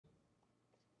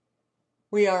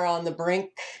We are on the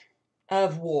brink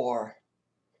of war,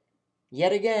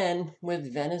 yet again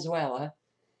with Venezuela.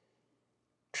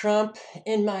 Trump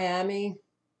in Miami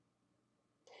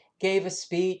gave a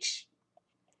speech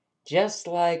just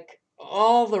like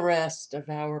all the rest of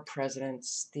our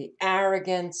presidents. The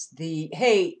arrogance,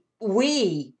 hey,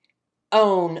 we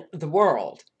own the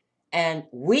world and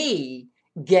we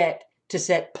get to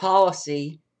set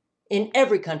policy in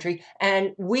every country.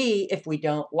 And we, if we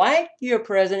don't like your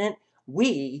president,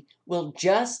 we will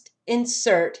just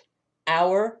insert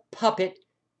our puppet.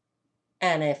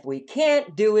 And if we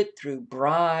can't do it through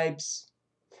bribes,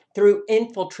 through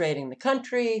infiltrating the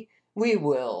country, we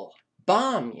will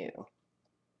bomb you.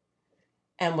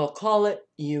 And we'll call it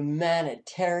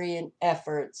humanitarian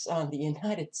efforts on the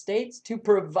United States to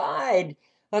provide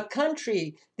a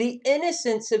country, the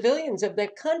innocent civilians of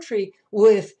that country,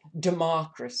 with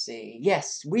democracy.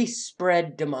 Yes, we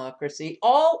spread democracy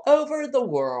all over the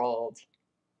world.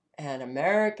 And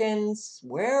Americans,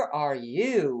 where are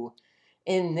you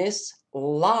in this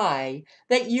lie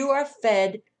that you are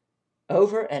fed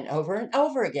over and over and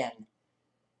over again?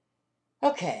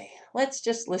 Okay, let's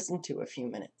just listen to a few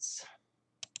minutes.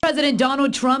 President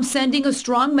Donald Trump sending a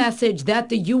strong message that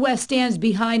the U.S. stands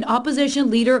behind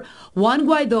opposition leader Juan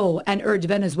Guaido and urged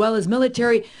Venezuela's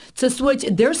military to switch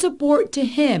their support to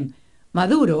him.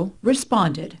 Maduro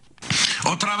responded.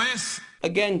 Otra vez.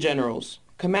 Again, generals.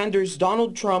 Commanders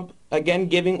Donald Trump again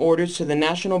giving orders to the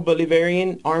National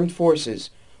Bolivarian Armed Forces.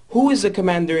 Who is the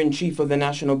commander-in-chief of the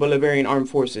National Bolivarian Armed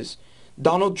Forces?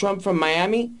 Donald Trump from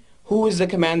Miami? Who is the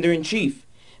commander-in-chief?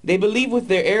 They believe with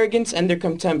their arrogance and their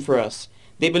contempt for us.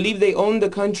 They believe they own the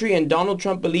country, and Donald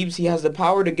Trump believes he has the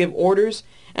power to give orders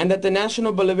and that the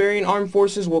National Bolivarian Armed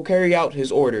Forces will carry out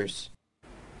his orders.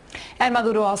 And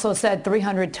Maduro also said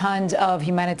 300 tons of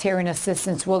humanitarian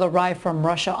assistance will arrive from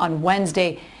Russia on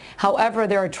Wednesday. However,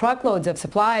 there are truckloads of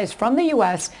supplies from the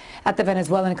U.S. at the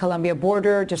Venezuelan-Colombia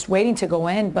border just waiting to go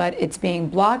in, but it's being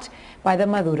blocked by the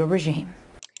Maduro regime.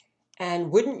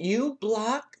 And wouldn't you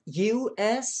block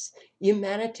U.S.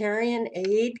 humanitarian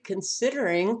aid,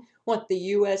 considering what the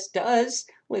U.S. does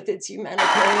with its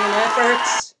humanitarian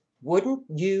efforts? Wouldn't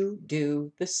you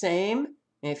do the same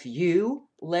if you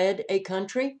led a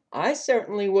country? I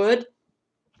certainly would.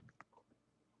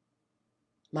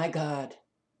 My God.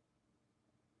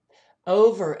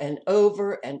 Over and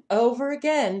over and over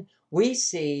again, we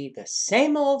see the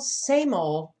same old, same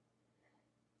old.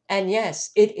 And yes,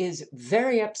 it is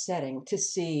very upsetting to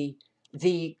see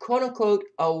the quote-unquote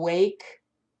awake,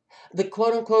 the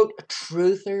quote-unquote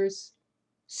truthers,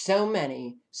 so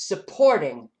many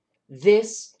supporting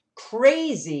this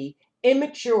crazy,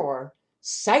 immature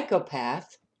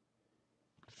psychopath.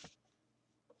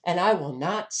 And I will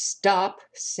not stop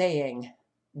saying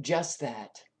just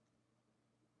that.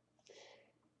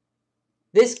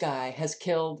 This guy has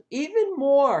killed even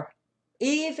more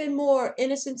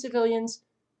innocent civilians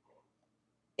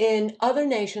in other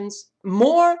nations,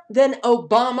 more than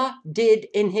Obama did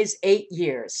in his 8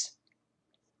 years.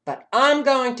 But I'm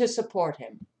going to support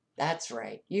him. That's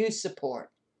right, you support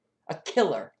a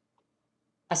killer,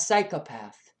 a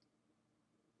psychopath.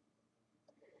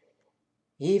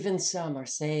 Even some are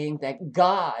saying that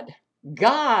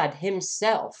God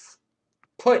himself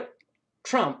put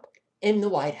Trump in the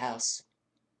White House.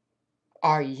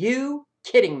 Are you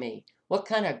kidding me? What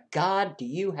kind of God do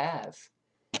you have?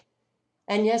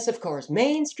 And yes, of course,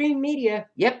 mainstream media,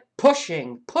 yep,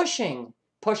 pushing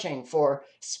for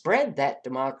spread that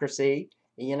democracy,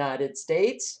 the United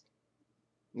States.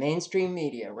 Mainstream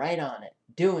media, right on it,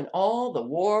 doing all the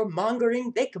war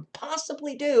mongering they could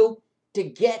possibly do to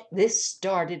get this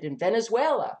started in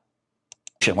Venezuela.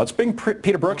 Let's bring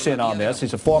Peter Brooks in on this.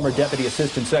 He's a former Deputy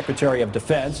Assistant Secretary of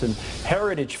Defense and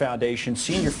Heritage Foundation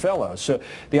Senior Fellow. So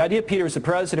the idea, Peter, is the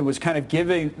president was kind of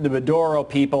giving the Maduro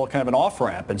people kind of an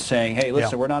off-ramp and saying, hey,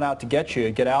 listen, we're not out to get you.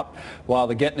 Get out while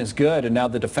the getting is good. And now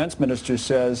the defense minister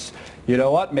says, you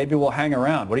know what, maybe we'll hang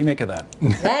around. What do you make of that?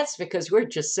 That's because we're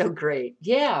just so great.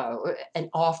 Yeah,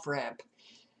 an off-ramp.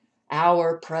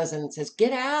 Our president says,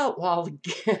 get out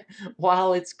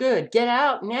while it's good. Get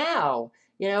out now.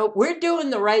 You know, we're doing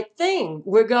the right thing.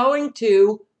 We're going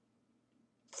to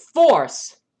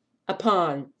force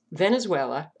upon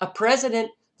Venezuela a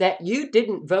president that you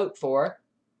didn't vote for,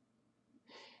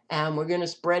 and we're going to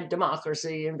spread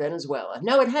democracy in Venezuela.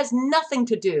 No, it has nothing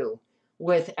to do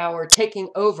with our taking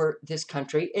over this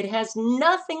country. It has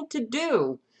nothing to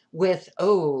do with,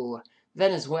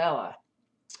 Venezuela,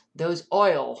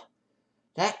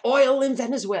 that oil in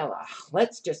Venezuela.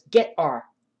 Let's just get our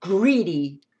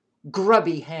greedy,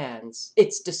 grubby hands.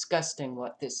 It's disgusting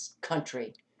what this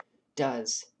country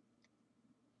does.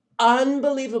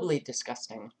 unbelievably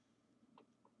disgusting.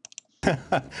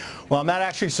 Well, I'm not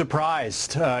actually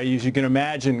surprised, as you can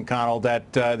imagine, Connell,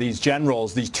 that these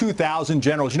generals, these 2,000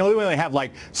 generals, you know, they only have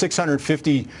like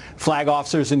 650 flag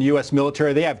officers in the U.S.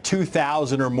 military. They have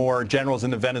 2,000 or more generals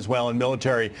in the Venezuelan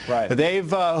military. Right. They've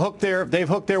hooked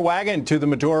their wagon to the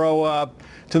Maduro,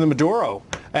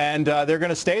 and they're going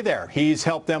to stay there. He's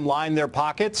helped them line their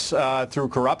pockets through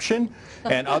corruption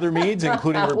and other means,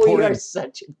 including reporting. We are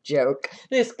such a joke.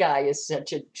 This guy is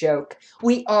such a joke.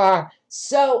 We are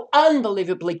so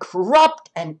unbelievably corrupt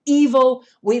and evil.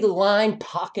 We line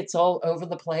pockets all over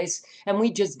the place, and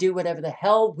we just do whatever the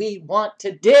hell we want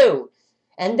to do.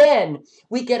 And then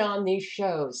we get on these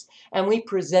shows and we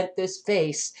present this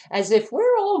face as if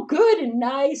we're all good and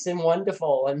nice and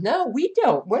wonderful. And no, we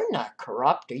don't. We're not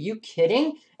corrupt. Are you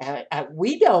kidding?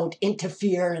 We don't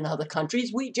interfere in other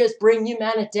countries. We just bring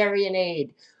humanitarian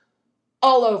aid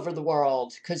all over the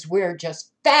world because we're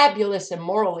just fabulous and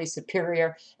morally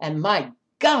superior. And my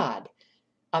God,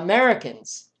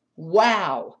 Americans,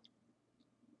 wow,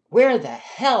 where the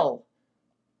hell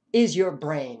is your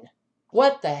brain?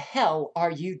 What the hell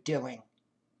are you doing?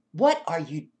 What are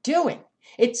you doing?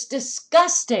 It's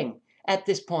disgusting at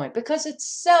this point because it's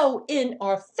so in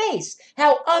our face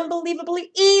how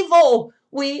unbelievably evil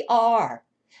we are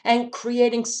and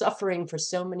creating suffering for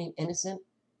so many innocent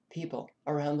people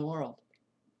around the world.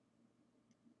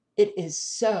 It is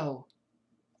so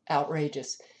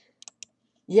outrageous.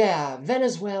 Yeah,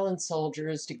 Venezuelan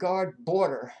soldiers to guard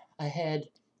border ahead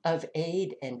of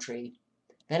aid entry.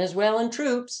 Venezuelan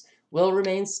troops will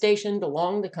remain stationed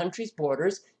along the country's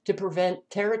borders to prevent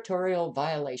territorial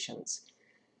violations.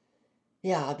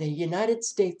 Yeah, the United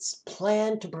States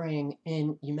plan to bring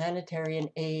in humanitarian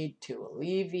aid to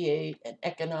alleviate an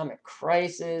economic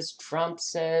crisis. Trump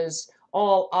says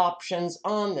all options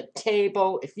on the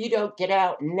table. If you don't get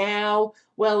out now,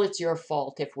 well, it's your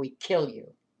fault if we kill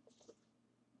you.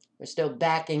 We're still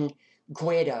backing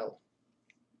Guaido,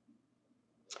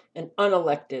 an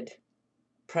unelected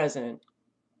president.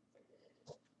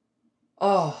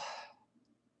 Oh,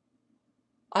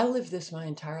 I lived this my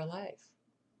entire life.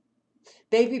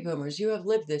 Baby boomers, you have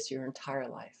lived this your entire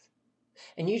life.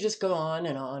 And you just go on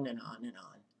and on and on and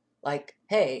on. Like,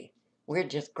 hey, we're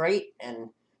just great and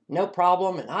no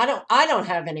problem. And I don't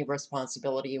have any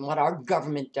responsibility in what our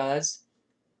government does.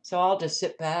 So I'll just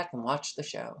sit back and watch the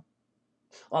show.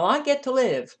 While I get to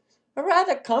live a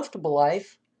rather comfortable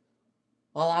life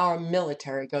while our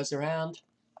military goes around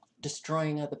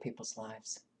destroying other people's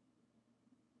lives.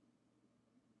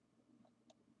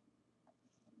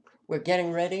 We're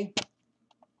getting ready.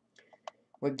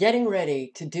 We're getting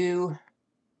ready to do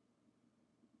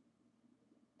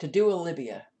a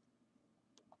Libya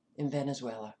in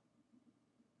Venezuela.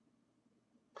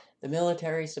 The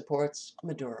military supports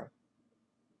Maduro.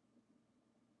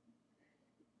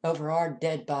 Over our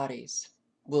dead bodies,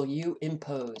 will you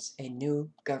impose a new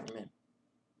government?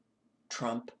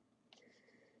 Trump.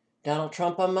 Donald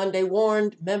Trump on Monday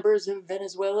warned members of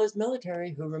Venezuela's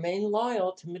military who remain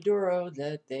loyal to Maduro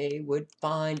that they would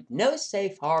find no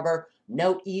safe harbor,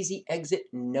 no easy exit,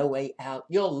 no way out.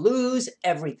 You'll lose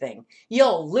everything.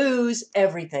 You'll lose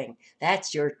everything.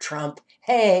 That's your Trump.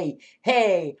 Hey,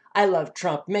 hey, I love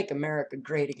Trump. Make America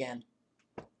great again.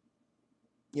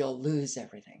 You'll lose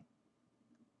everything.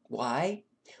 Why?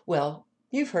 Well,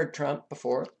 you've heard Trump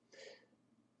before.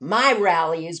 My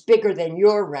rally is bigger than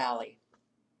your rally.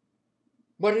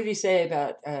 What did he say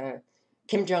about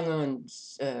Kim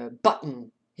Jong-un's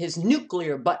button, his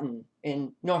nuclear button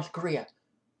in North Korea?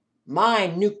 My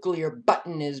nuclear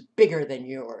button is bigger than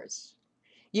yours.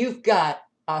 You've got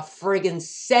a friggin'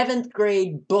 7th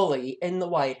grade bully in the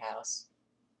White House.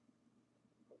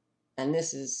 And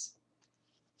this is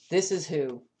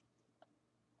who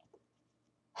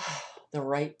the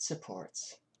right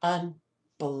supports.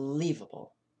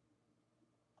 Unbelievable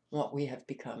what we have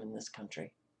become in this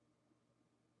country.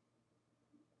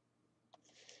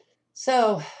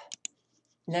 So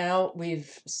now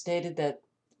we've stated that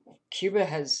Cuba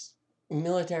has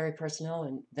military personnel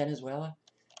in Venezuela.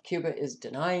 Cuba is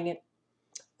denying it.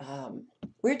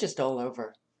 We're just all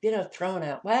over, throwing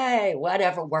out, hey,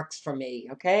 whatever works for me,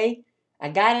 okay? I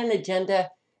got an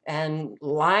agenda and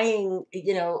lying,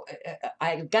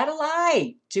 I got to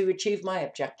lie to achieve my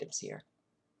objectives here.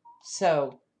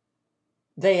 So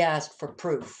they asked for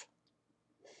proof.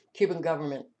 Cuban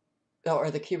government,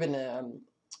 or the Cuban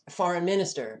Foreign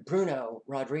Minister, Bruno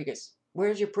Rodriguez,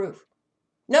 where's your proof?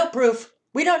 No proof.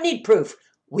 We don't need proof.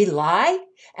 We lie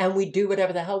and we do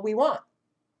whatever the hell we want.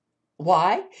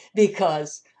 Why?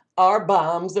 Because our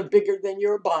bombs are bigger than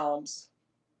your bombs.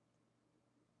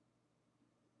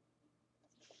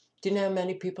 Do you know how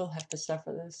many people have to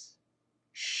suffer this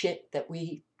shit that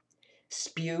we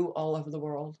spew all over the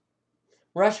world?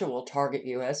 Russia will target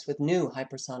U.S. with new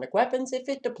hypersonic weapons if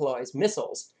it deploys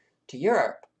missiles to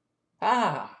Europe.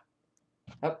 Ah,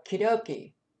 okie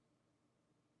dokie.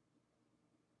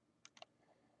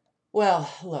 Well,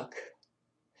 look,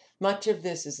 much of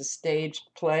this is a staged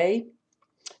play.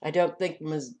 I don't think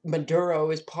Maduro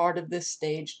is part of this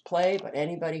staged play, but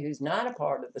anybody who's not a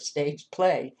part of the staged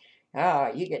play,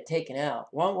 you get taken out.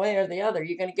 One way or the other,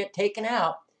 you're going to get taken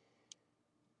out.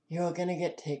 You're going to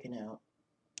get taken out.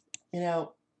 You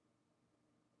know,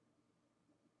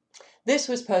 this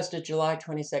was posted July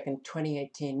 22nd,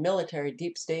 2018, Military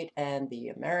Deep State and the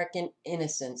American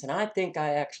Innocents. And I think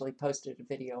I actually posted a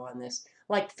video on this.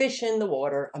 Like fish in the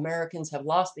water, Americans have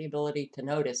lost the ability to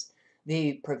notice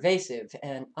the pervasive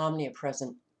and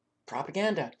omnipresent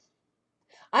propaganda.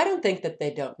 I don't think that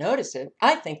they don't notice it.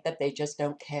 I think that they just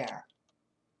don't care.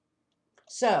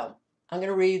 So I'm going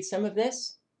to read some of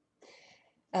this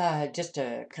just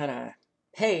to kind of,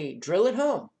 hey, drill it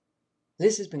home.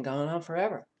 This has been going on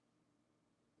forever.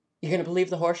 You're going to believe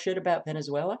the horseshit about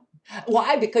Venezuela?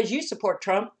 Why? Because you support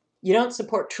Trump. You don't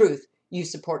support truth. You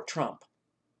support Trump.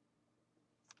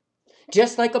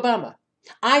 Just like Obama.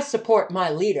 I support my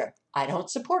leader. I don't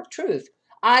support truth.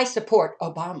 I support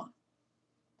Obama.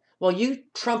 Well, you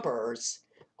Trumpers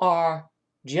are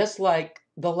just like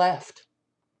the left.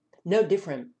 No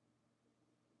different.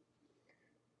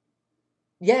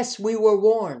 Yes, we were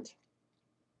warned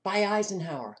by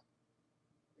Eisenhower.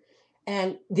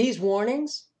 And these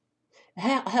warnings,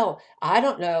 hell, I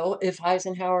don't know if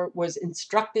Eisenhower was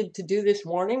instructed to do this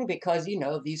warning because, you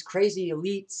know, these crazy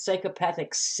elite,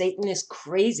 psychopathic, Satanist,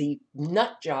 crazy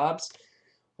nut jobs.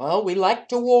 Well, we like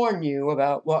to warn you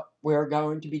about what we're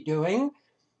going to be doing.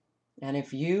 And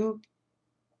if you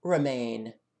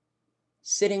remain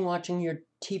sitting watching your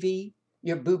TV,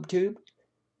 your boob tube,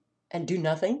 and do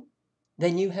nothing,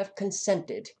 then you have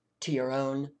consented to your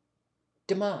own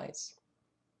demise.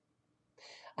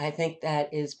 I think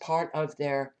that is part of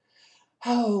their,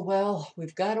 oh, well,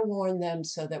 we've got to warn them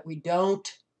so that we don't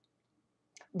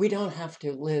have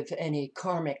to live any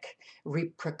karmic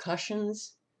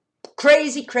repercussions.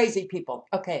 Crazy, crazy people.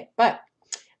 Okay, but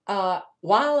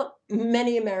while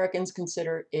many Americans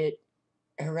consider it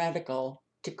heretical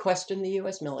to question the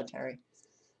U.S. military,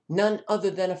 none other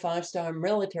than a 5-star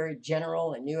military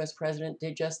general and U.S. president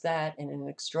did just that in an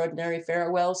extraordinary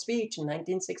farewell speech in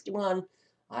 1961.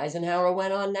 Eisenhower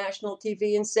went on national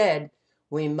TV and said,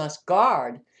 "We must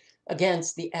guard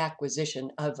against the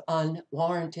acquisition of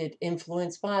unwarranted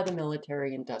influence by the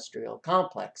military-industrial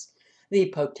complex. The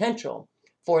potential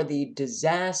for the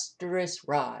disastrous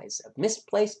rise of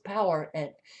misplaced power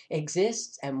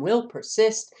exists and will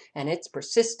persist, and it's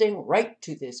persisting right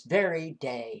to this very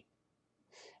day."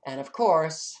 And of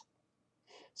course,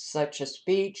 such a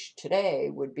speech today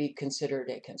would be considered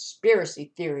a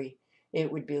conspiracy theory.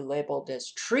 It would be labeled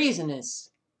as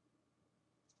treasonous.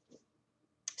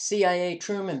 CIA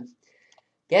Truman.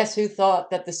 Guess who thought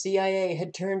that the CIA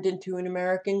had turned into an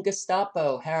American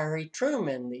Gestapo? Harry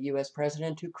Truman, the U.S.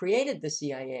 president who created the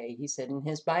CIA. He said in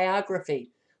his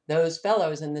biography, those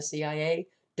fellows in the CIA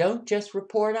don't just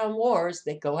report on wars,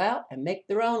 they go out and make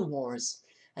their own wars.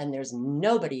 And there's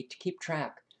nobody to keep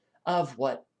track of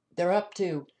what they're up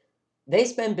to. They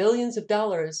spend billions of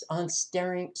dollars on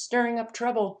stirring up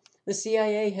trouble. The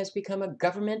CIA has become a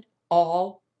government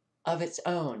all of its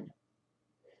own.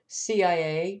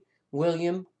 CIA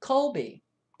William Colby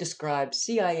described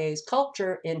CIA's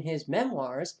culture in his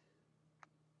memoirs,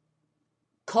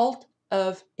 Cult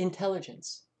of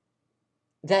Intelligence,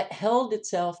 that held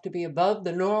itself to be above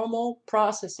the normal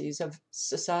processes of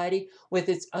society with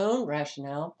its own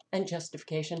rationale and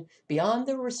justification beyond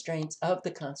the restraints of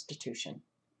the Constitution.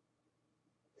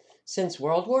 Since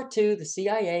World War II, the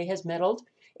CIA has meddled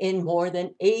in more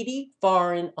than 80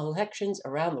 foreign elections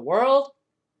around the world.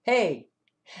 Hey,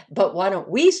 but why don't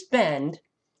we spend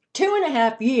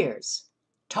 2.5 years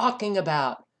talking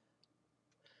about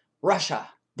Russia,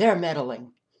 their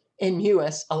meddling in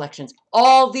U.S. elections?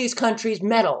 All these countries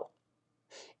meddle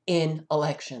in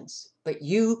elections. But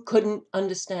you couldn't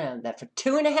understand that for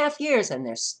 2.5 years, and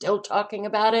they're still talking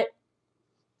about it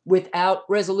without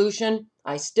resolution.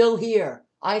 I still hear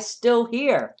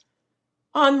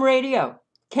on radio.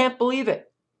 Can't believe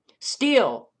it.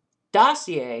 Steele,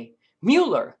 dossier,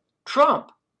 Mueller,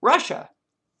 Trump, Russia.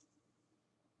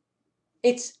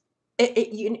 It's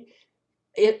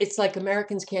like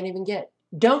Americans can't even get.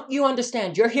 Don't you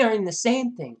understand? You're hearing the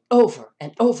same thing over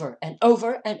and over and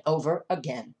over and over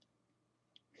again.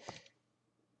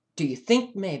 Do you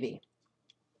think maybe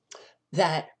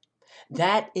that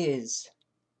is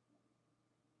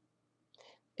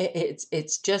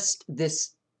It's just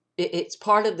this, it's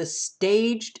part of the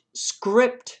staged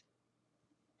script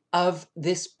of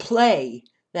this play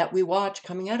that we watch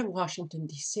coming out of Washington,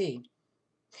 D.C.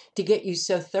 to get you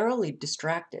so thoroughly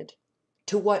distracted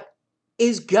to what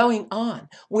is going on.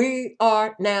 We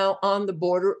are now on the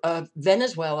border of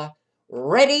Venezuela,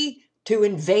 ready to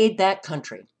invade that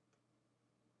country.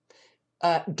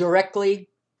 Directly,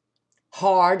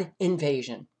 hard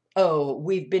invasion. Oh,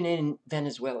 we've been in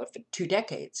Venezuela for 2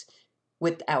 decades.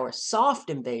 With our soft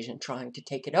invasion trying to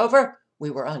take it over, we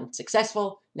were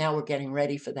unsuccessful. Now we're getting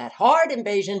ready for that hard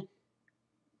invasion.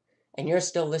 And you're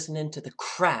still listening to the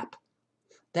crap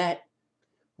that,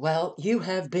 well, you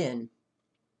have been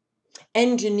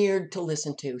engineered to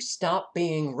listen to. Stop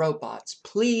being robots.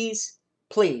 Please,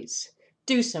 please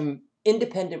do some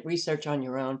independent research on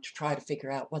your own to try to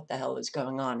figure out what the hell is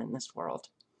going on in this world.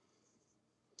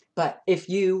 But if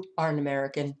you are an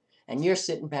American and you're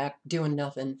sitting back doing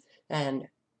nothing, and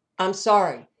I'm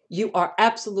sorry, you are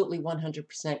absolutely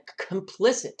 100%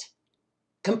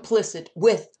 complicit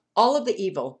with all of the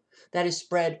evil that is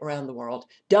spread around the world.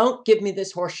 Don't give me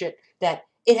this horseshit that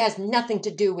it has nothing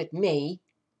to do with me.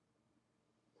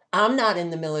 I'm not in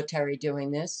the military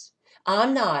doing this.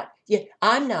 I'm not. Yeah,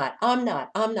 I'm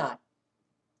not.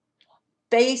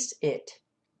 Face it.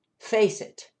 Face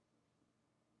it.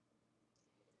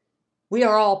 We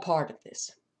are all part of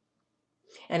this.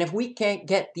 And if we can't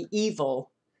get the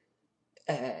evil,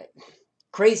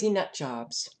 crazy nut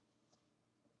jobs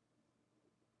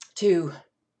to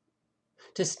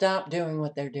stop doing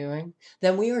what they're doing,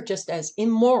 then we are just as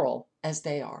immoral as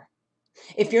they are.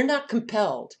 If you're not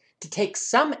compelled to take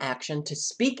some action to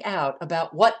speak out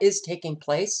about what is taking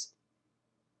place,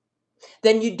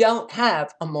 then you don't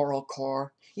have a moral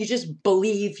core. You just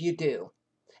believe you do.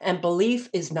 And belief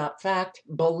is not fact.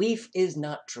 Belief is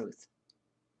not truth.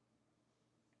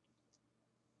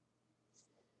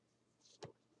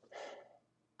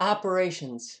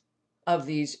 Operations of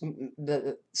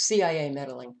the CIA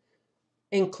meddling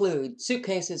include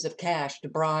suitcases of cash to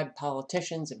bribe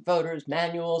politicians and voters,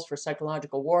 manuals for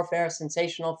psychological warfare,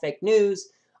 sensational fake news,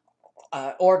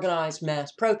 organized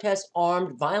mass protests,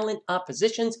 armed violent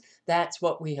oppositions. That's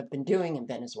what we have been doing in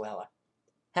Venezuela.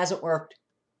 Hasn't worked.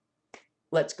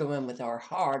 Let's go in with our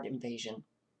hard invasion.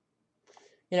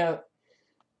 You know,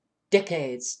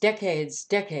 decades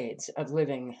of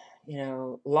living,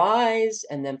 lies,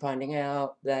 and then finding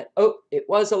out that, oh, it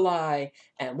was a lie.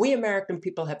 And we American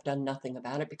people have done nothing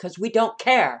about it because we don't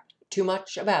care too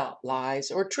much about lies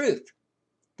or truth.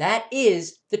 That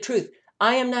is the truth.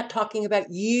 I am not talking about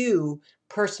you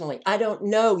personally. I don't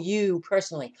know you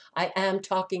personally. I am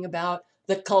talking about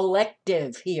the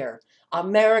collective here.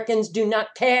 Americans do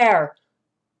not care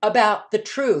about the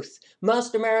truth.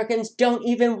 Most Americans don't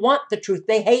even want the truth.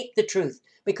 They hate the truth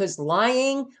because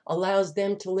lying allows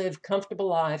them to live comfortable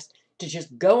lives, to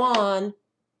just go on.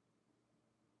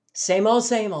 Same old,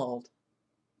 same old.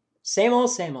 Same old,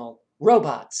 same old.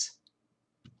 Robots.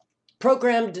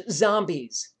 Programmed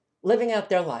zombies living out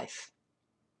their life.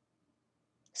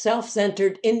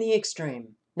 Self-centered in the extreme.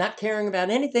 Not caring about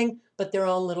anything but their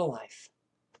own little life.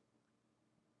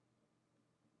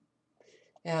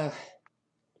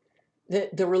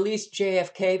 The released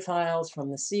JFK files from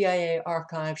the CIA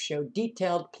archive show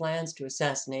detailed plans to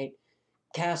assassinate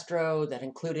Castro that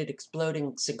included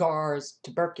exploding cigars,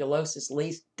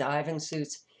 tuberculosis-laced diving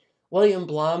suits. William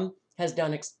Blum has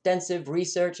done extensive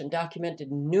research and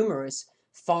documented numerous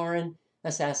foreign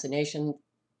assassinations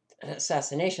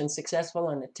successful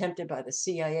and attempted by the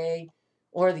CIA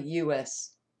or the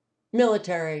U.S.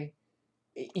 military.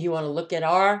 You want to look at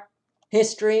our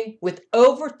history with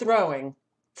overthrowing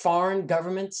foreign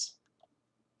governments?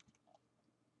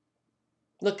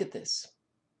 Look at this.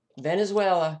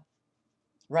 Venezuela,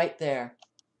 right there.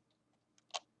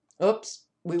 Oops,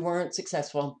 we weren't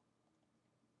successful.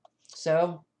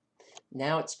 So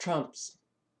now it's Trump's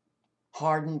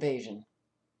hard invasion.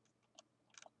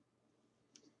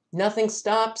 Nothing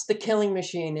stops the killing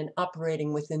machine in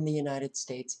operating within the United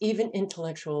States. Even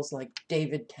intellectuals like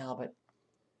David Talbot,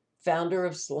 founder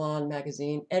of Salon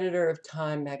magazine, editor of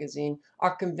Time magazine,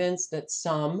 are convinced that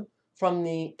some from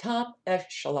the top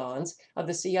echelons of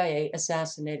the CIA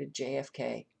assassinated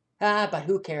JFK. But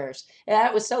who cares?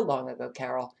 That was so long ago,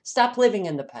 Carol. Stop living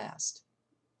in the past.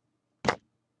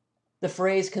 The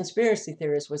phrase conspiracy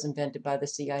theorist was invented by the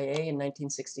CIA in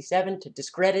 1967 to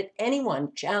discredit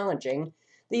anyone challenging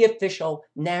the official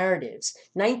narratives.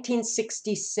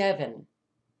 1967.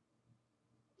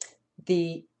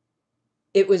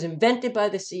 It was invented by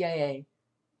the CIA.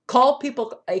 Call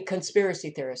people a conspiracy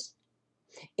theorist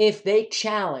if they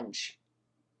challenge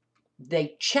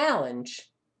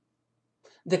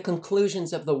the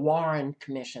conclusions of the Warren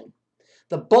Commission,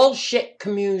 the bullshit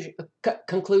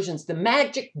conclusions, the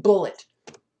magic bullet.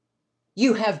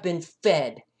 You have been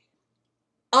fed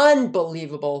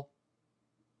unbelievable,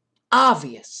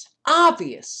 obvious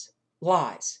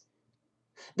lies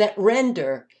that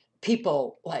render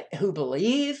people like who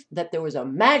believe that there was a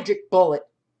magic bullet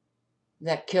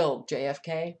that killed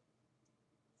JFK.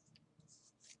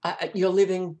 You're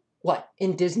living, what,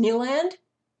 in Disneyland?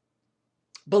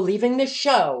 Believing the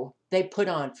show they put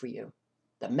on for you,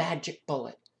 the magic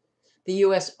bullet. The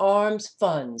U.S. arms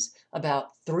funds about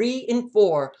 3 in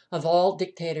 4 of all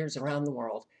dictators around the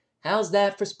world. How's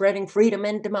that for spreading freedom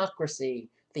and democracy?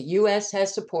 The U.S.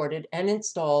 has supported and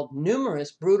installed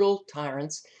numerous brutal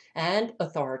tyrants and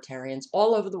authoritarians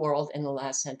all over the world in the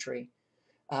last century.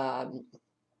 Suharto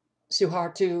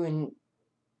in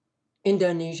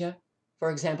Indonesia, for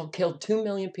example, killed 2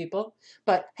 million people.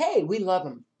 But hey, we love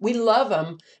him. We love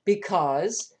him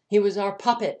because he was our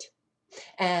puppet.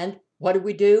 And what did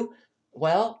we do?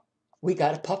 Well, we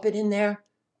got a puppet in there,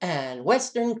 and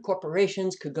Western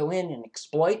corporations could go in and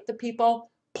exploit the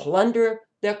people, plunder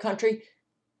their country,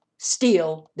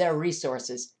 steal their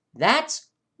resources. That's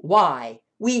why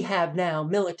we have now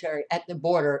military at the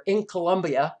border in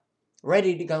Colombia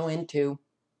ready to go into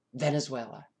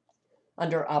Venezuela.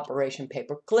 Under Operation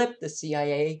Paperclip, the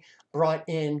CIA brought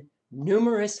in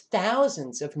numerous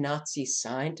thousands of Nazi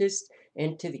scientists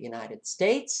into the United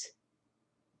States.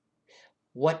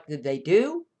 What did they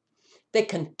do? They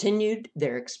continued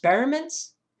their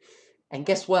experiments. And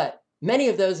guess what? Many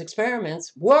of those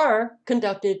experiments were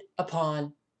conducted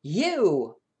upon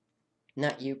you.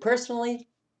 Not you personally,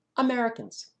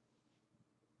 Americans.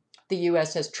 The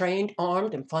U.S. has trained,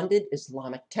 armed, and funded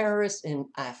Islamic terrorists in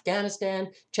Afghanistan,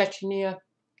 Chechnya,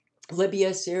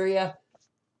 Libya, Syria.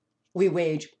 We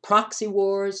wage proxy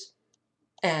wars.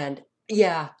 And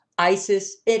yeah,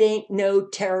 ISIS, it ain't no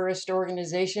terrorist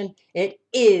organization. It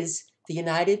is the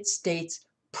United States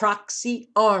proxy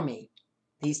army.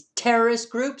 These terrorist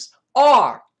groups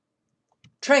are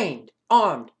trained,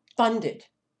 armed, funded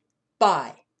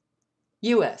by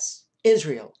U.S.,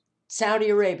 Israel, Saudi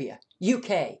Arabia,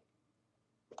 UK,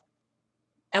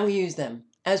 and we use them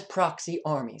as proxy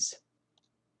armies.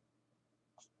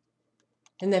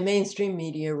 And the mainstream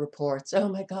media reports, oh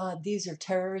my God, these are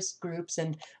terrorist groups,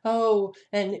 and oh,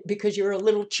 and because you're a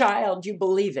little child, you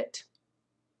believe it.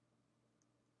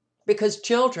 Because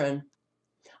children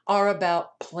are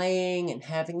about playing and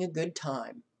having a good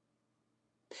time.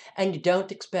 And you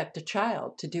don't expect a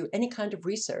child to do any kind of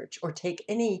research or take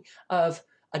any of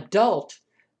adult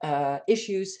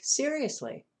issues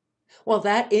seriously. Well,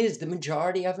 that is the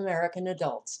majority of American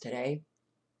adults today.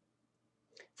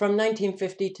 From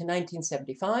 1950 to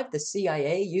 1975, the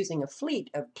CIA, using a fleet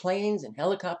of planes and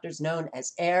helicopters known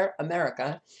as Air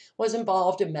America, was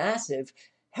involved in massive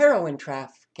heroin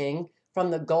trafficking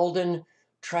from the Golden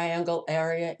Triangle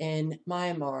area in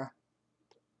Myanmar,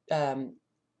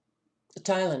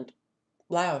 Thailand,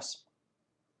 Laos.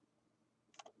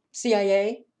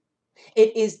 CIA,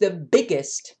 it is the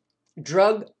biggest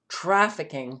drug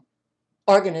trafficking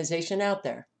organization out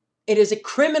there. It is a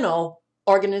criminal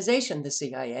organization, the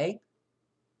CIA.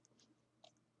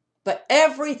 But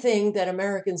everything that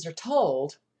Americans are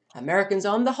told, Americans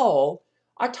on the whole,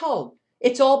 are told,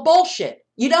 it's all bullshit.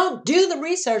 You don't do the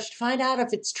research to find out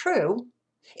if it's true.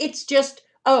 It's just,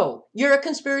 oh, you're a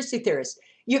conspiracy theorist.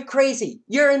 You're crazy.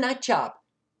 You're a nut job.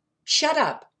 Shut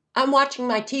up. I'm watching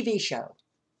my TV show.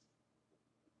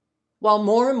 While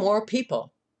more and more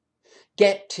people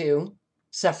get to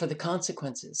suffer the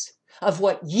consequences of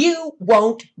what you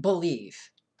won't believe.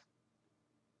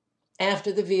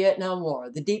 After the Vietnam War,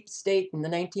 the deep state in the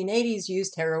 1980s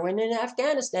used heroin in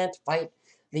Afghanistan to fight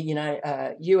the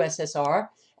USSR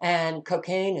and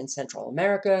cocaine in Central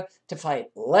America to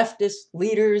fight leftist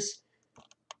leaders.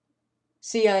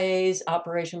 CIA's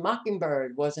Operation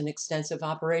Mockingbird was an extensive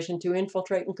operation to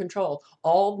infiltrate and control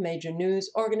all major news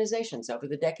organizations. Over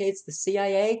the decades, the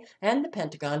CIA and the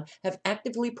Pentagon have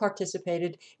actively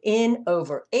participated in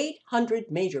over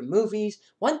 800 major movies,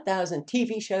 1,000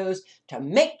 TV shows to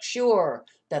make sure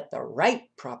that the right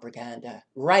propaganda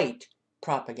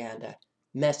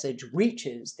message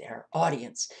reaches their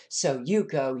audience. So you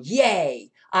go,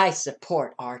 yay, I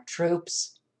support our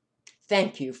troops.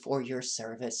 Thank you for your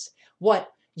service. What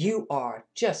you are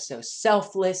just so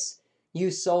selfless, you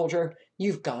soldier.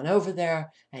 You've gone over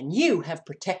there and you have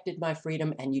protected my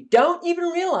freedom, and you don't even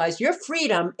realize your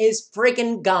freedom is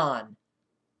friggin' gone.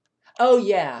 Oh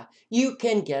yeah, you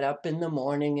can get up in the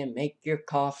morning and make your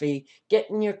coffee,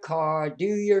 get in your car, do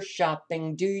your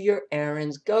shopping, do your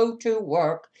errands, go to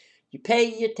work. You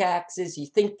pay your taxes, you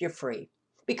think you're free.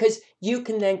 Because you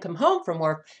can then come home from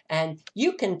work and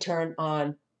you can turn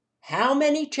on how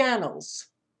many channels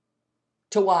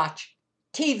to watch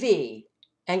TV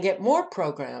and get more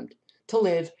programmed to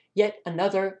live yet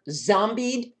another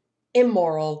zombied,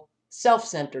 immoral,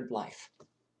 self-centered life.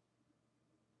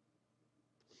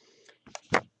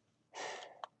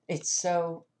 It's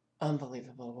so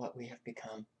unbelievable what we have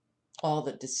become. All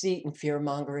the deceit and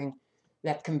fear-mongering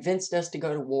that convinced us to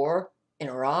go to war in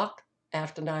Iraq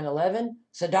after 9/11.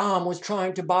 Saddam was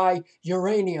trying to buy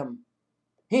uranium.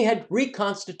 He had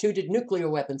reconstituted nuclear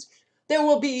weapons. There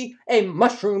will be a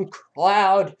mushroom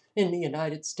cloud in the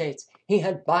United States. He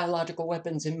had biological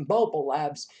weapons in mobile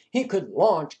labs. He could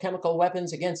launch chemical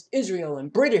weapons against Israel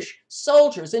and British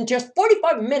soldiers in just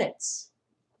 45 minutes.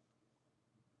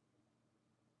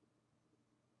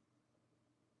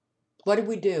 What did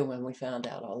we do when we found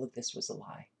out all of this was a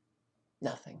lie?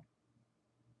 Nothing.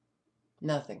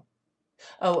 Nothing.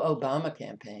 Oh, Obama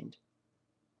campaigned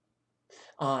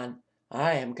on,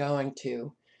 I am going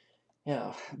to,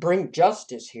 bring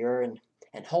justice here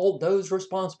and hold those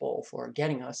responsible for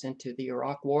getting us into the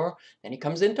Iraq War. Then he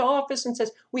comes into office and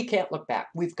says, we can't look back.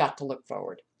 We've got to look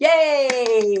forward.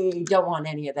 Yay! Don't want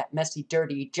any of that messy,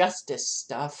 dirty justice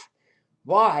stuff.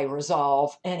 Why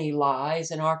resolve any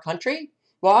lies in our country?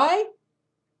 Why?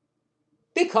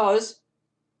 Because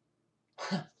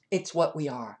it's what we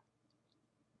are.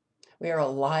 We are a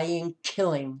lying,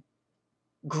 killing,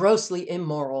 grossly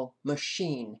immoral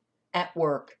machine at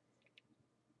work,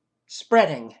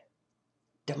 spreading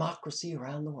democracy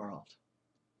around the world.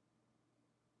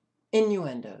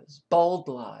 Innuendos, bold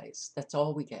lies, that's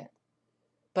all we get.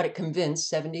 But it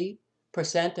convinced 70%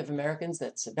 of Americans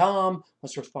that Saddam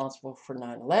was responsible for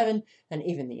 9/11 and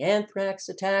even the anthrax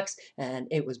attacks, and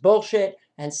it was bullshit,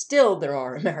 and still there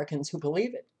are Americans who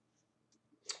believe it.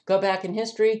 Go back in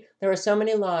history, there are so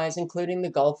many lies, including the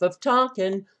Gulf of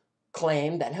Tonkin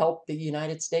claim that helped the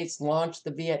United States launch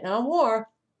the Vietnam War.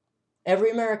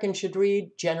 Every American should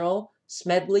read General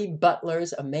Smedley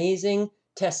Butler's amazing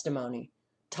testimony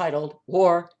titled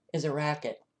War is a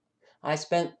Racket. I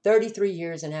spent 33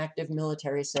 years in active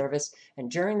military service, and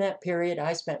during that period,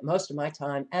 I spent most of my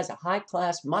time as a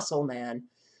high-class muscle man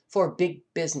for big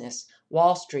business,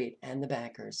 Wall Street, and the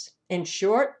bankers. In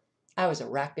short, I was a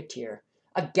racketeer,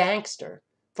 a gangster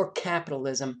for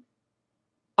capitalism.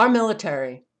 Our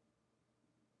military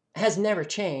has never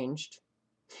changed.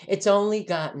 It's only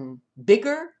gotten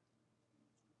bigger,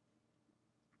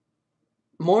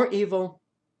 more evil.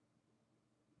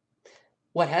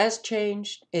 What has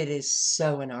changed, it is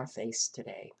so in our face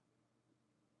today.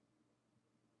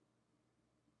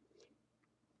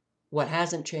 What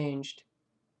hasn't changed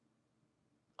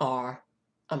are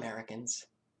Americans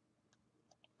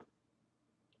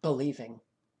believing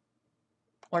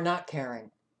or not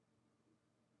caring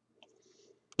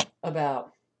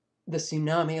about the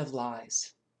tsunami of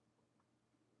lies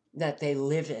that they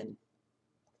live in.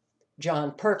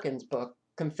 John Perkins' book,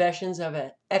 Confessions of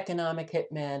an Economic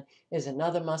Hitman, is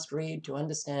another must-read to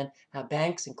understand how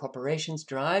banks and corporations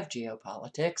drive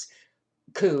geopolitics,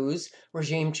 coups,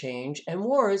 regime change, and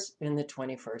wars in the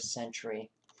 21st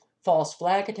century. False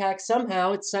flag attacks,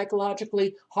 somehow it's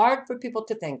psychologically hard for people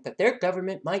to think that their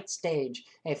government might stage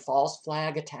a false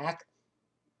flag attack.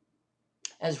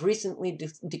 As recently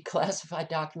declassified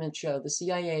documents show, the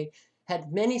CIA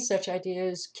had many such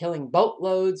ideas, killing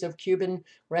boatloads of Cuban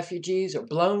refugees or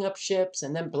blowing up ships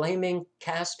and then blaming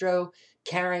Castro,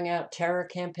 carrying out terror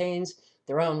campaigns,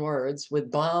 their own words,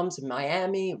 with bombs in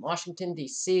Miami, Washington,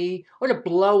 D.C., or to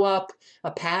blow up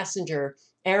a passenger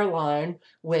airline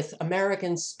with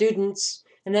American students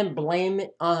and then blame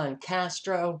it on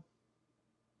Castro.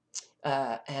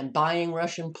 And buying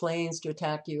Russian planes to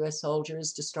attack U.S.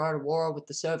 soldiers to start a war with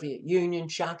the Soviet Union.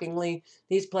 Shockingly,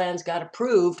 these plans got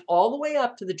approved all the way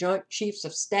up to the Joint Chiefs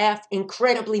of Staff.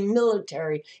 Incredibly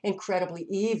military, incredibly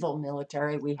evil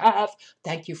military we have.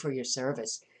 Thank you for your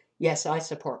service. Yes, I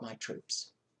support my troops.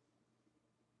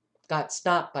 Got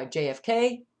stopped by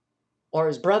JFK or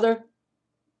his brother,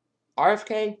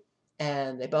 RFK,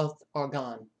 and they both are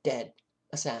gone, dead,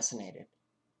 assassinated.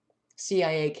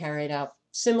 CIA carried out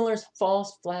similar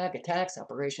false flag attacks,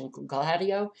 Operation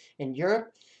Gladio, in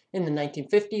Europe in the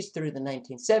 1950s through the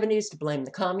 1970s to blame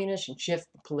the communists and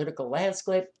shift the political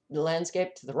landscape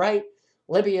to the right.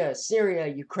 Libya, Syria,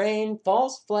 Ukraine,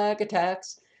 false flag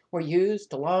attacks were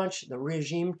used to launch the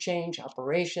regime change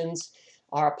operations.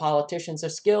 Our politicians are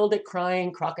skilled at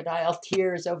crying crocodile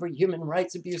tears over human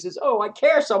rights abuses. Oh, I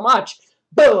care so much.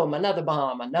 Boom, another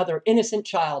bomb, another innocent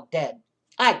child dead.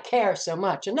 I care so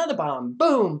much. Another bomb.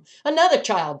 Boom. Another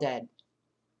child dead.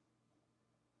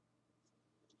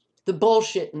 The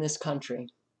bullshit in this country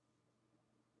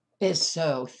is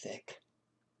so thick,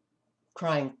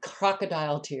 crying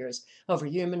crocodile tears over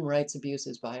human rights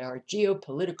abuses by our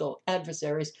geopolitical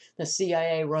adversaries. The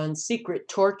CIA runs secret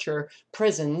torture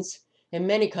prisons in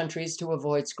many countries to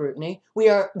avoid scrutiny.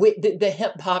 The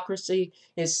hypocrisy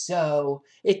is so,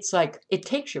 it's like, it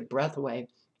takes your breath away.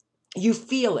 You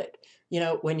feel it,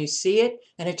 when you see it,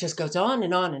 and it just goes on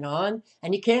and on and on,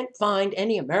 and you can't find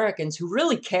any Americans who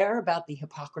really care about the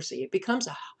hypocrisy. It becomes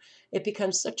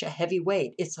such a heavy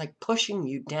weight. It's like pushing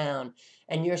you down,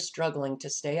 and you're struggling to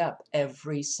stay up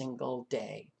every single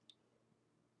day.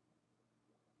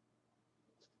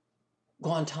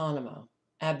 Guantanamo,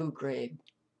 Abu Ghraib,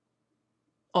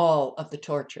 all of the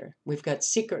torture. We've got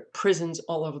secret prisons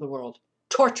all over the world,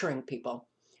 torturing people.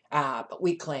 But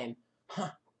we claim,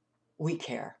 we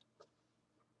care.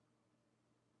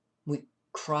 We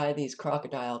cry these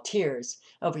crocodile tears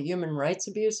over human rights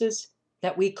abuses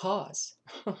that we cause,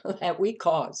 that we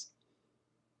cause.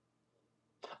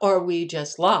 Or we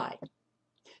just lie,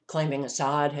 claiming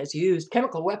Assad has used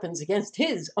chemical weapons against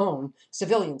his own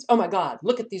civilians. Oh my God,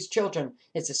 look at these children.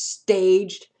 It's a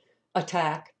staged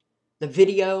attack. The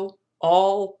video,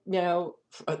 all, the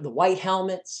white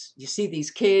helmets. You see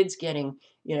these kids getting,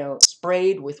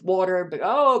 sprayed with water,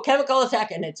 but chemical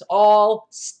attack, and it's all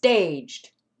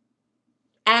staged.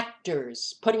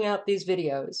 Actors putting out these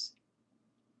videos.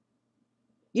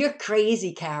 You're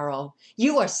crazy, Carol.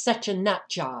 You are such a nut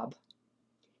job.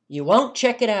 You won't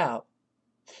check it out.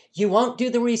 You won't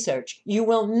do the research. You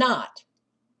will not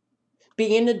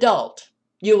be an adult.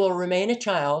 You will remain a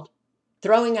child,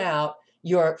 throwing out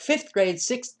your 5th grade,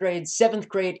 6th grade, 7th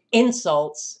grade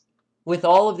insults with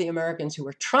all of the Americans who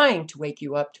are trying to wake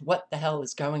you up to what the hell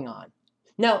is going on.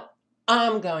 No,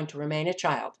 I'm going to remain a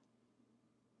child.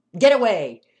 Get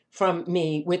away from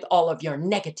me with all of your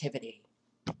negativity.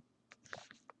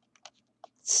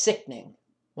 Sickening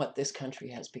what this country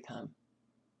has become.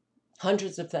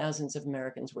 Hundreds of thousands of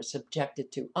Americans were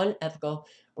subjected to unethical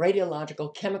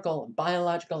radiological, chemical, and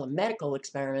biological and medical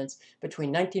experiments between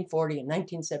 1940 and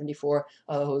 1974.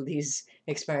 Oh, these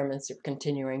experiments are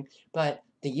continuing. But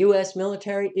the U.S.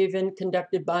 military even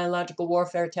conducted biological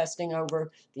warfare testing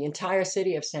over the entire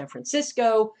city of San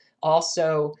Francisco,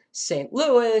 also St.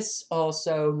 Louis,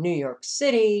 also New York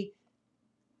City.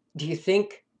 Do you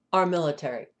think our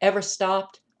military ever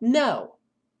stopped? No.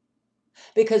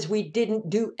 Because we didn't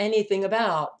do anything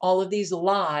about all of these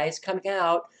lies coming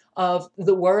out of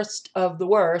the worst,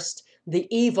 the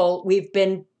evil. We've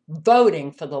been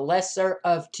voting for the lesser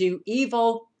of two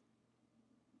evil.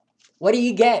 What do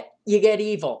you get? You get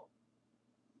evil.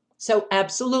 So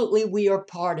absolutely we are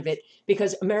part of it,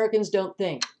 because Americans don't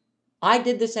think. I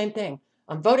did the same thing.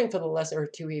 I'm voting for the lesser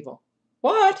of two evil.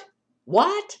 What?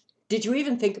 What? Did you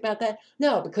even think about that?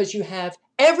 No, because you have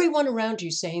everyone around you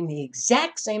saying the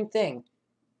exact same thing.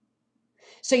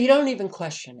 So you don't even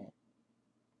question it.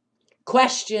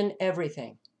 Question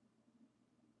everything.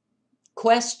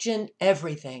 Question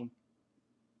everything.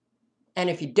 And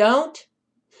if you don't,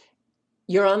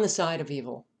 you're on the side of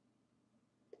evil.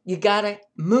 You got to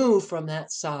move from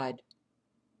that side.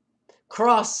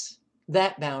 Cross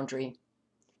that boundary.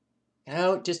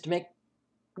 Just to make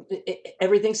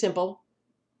everything simple.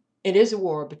 It is a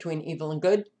war between evil and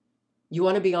good. You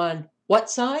want to be on what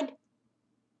side?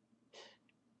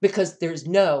 Because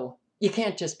you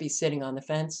can't just be sitting on the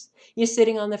fence. You're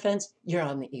sitting on the fence, you're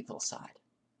on the evil side.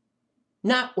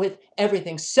 Not with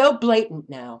everything so blatant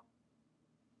now.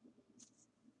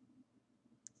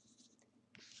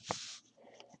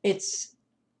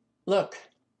 Look,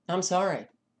 I'm sorry.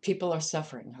 People are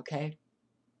suffering, okay?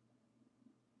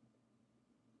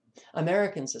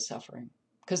 Americans are suffering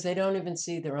because they don't even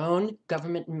see their own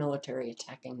government and military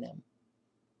attacking them.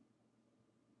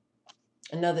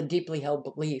 Another deeply held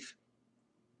belief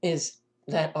is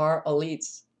that our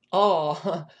elites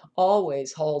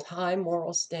always hold high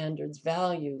moral standards,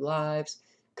 value lives,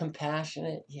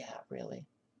 compassionate. Yeah, really.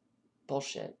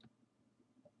 Bullshit.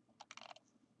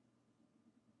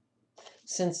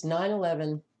 Since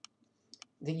 9/11,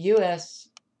 the U.S.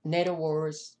 NATO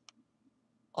wars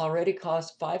already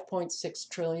cost $5.6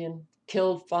 trillion,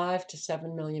 killed 5 to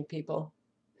 7 million people.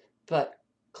 But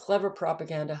clever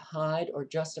propaganda hide or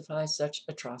justify such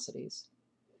atrocities.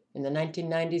 In the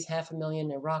 1990s,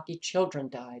 500,000 Iraqi children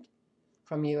died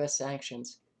from U.S.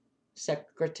 sanctions.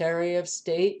 Secretary of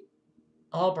State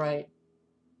Albright,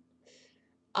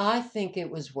 I think it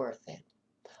was worth it.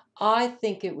 I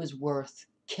think it was worth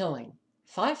killing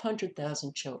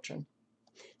 500,000 children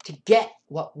to get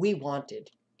what we wanted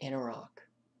in Iraq.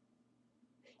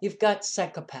 You've got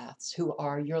psychopaths who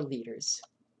are your leaders.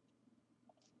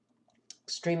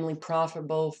 Extremely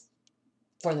profitable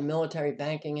for the military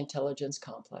banking intelligence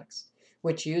complex,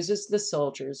 which uses the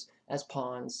soldiers as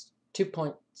pawns.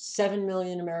 2.7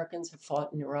 million Americans have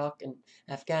fought in Iraq and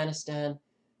Afghanistan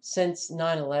since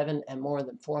 9/11, and more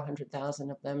than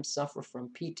 400,000 of them suffer from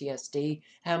PTSD.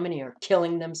 How many are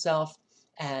killing themselves?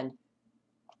 And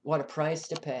what a price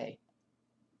to pay.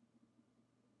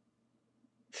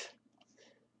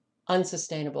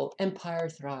 Unsustainable empire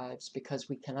thrives because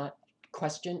we cannot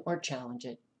question or challenge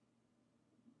it.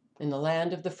 In the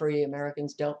land of the free,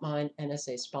 Americans don't mind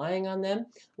NSA spying on them,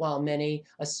 while many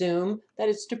assume that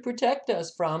it's to protect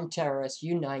us from terrorists.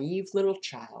 You naive little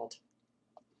child.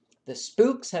 The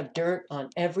spooks have dirt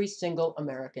on every single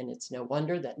American. It's no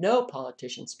wonder that no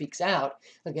politician speaks out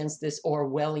against this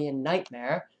Orwellian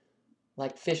nightmare.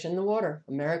 Like fish in the water,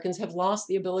 Americans have lost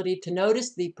the ability to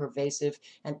notice the pervasive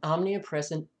and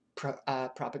omnipresent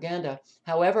propaganda.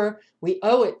 However, we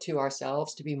owe it to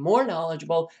ourselves to be more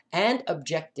knowledgeable and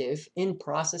objective in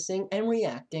processing and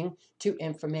reacting to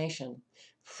information.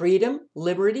 Freedom,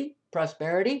 liberty,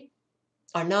 prosperity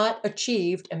are not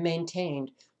achieved and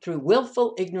maintained through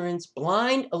willful ignorance,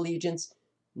 blind allegiance,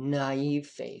 naive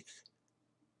faith.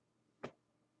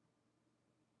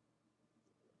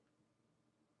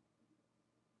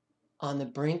 On the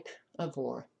brink of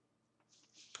war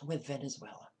with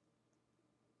Venezuela.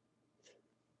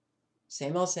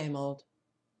 Same old, same old.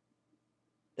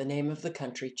 The name of the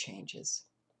country changes.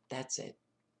 That's it.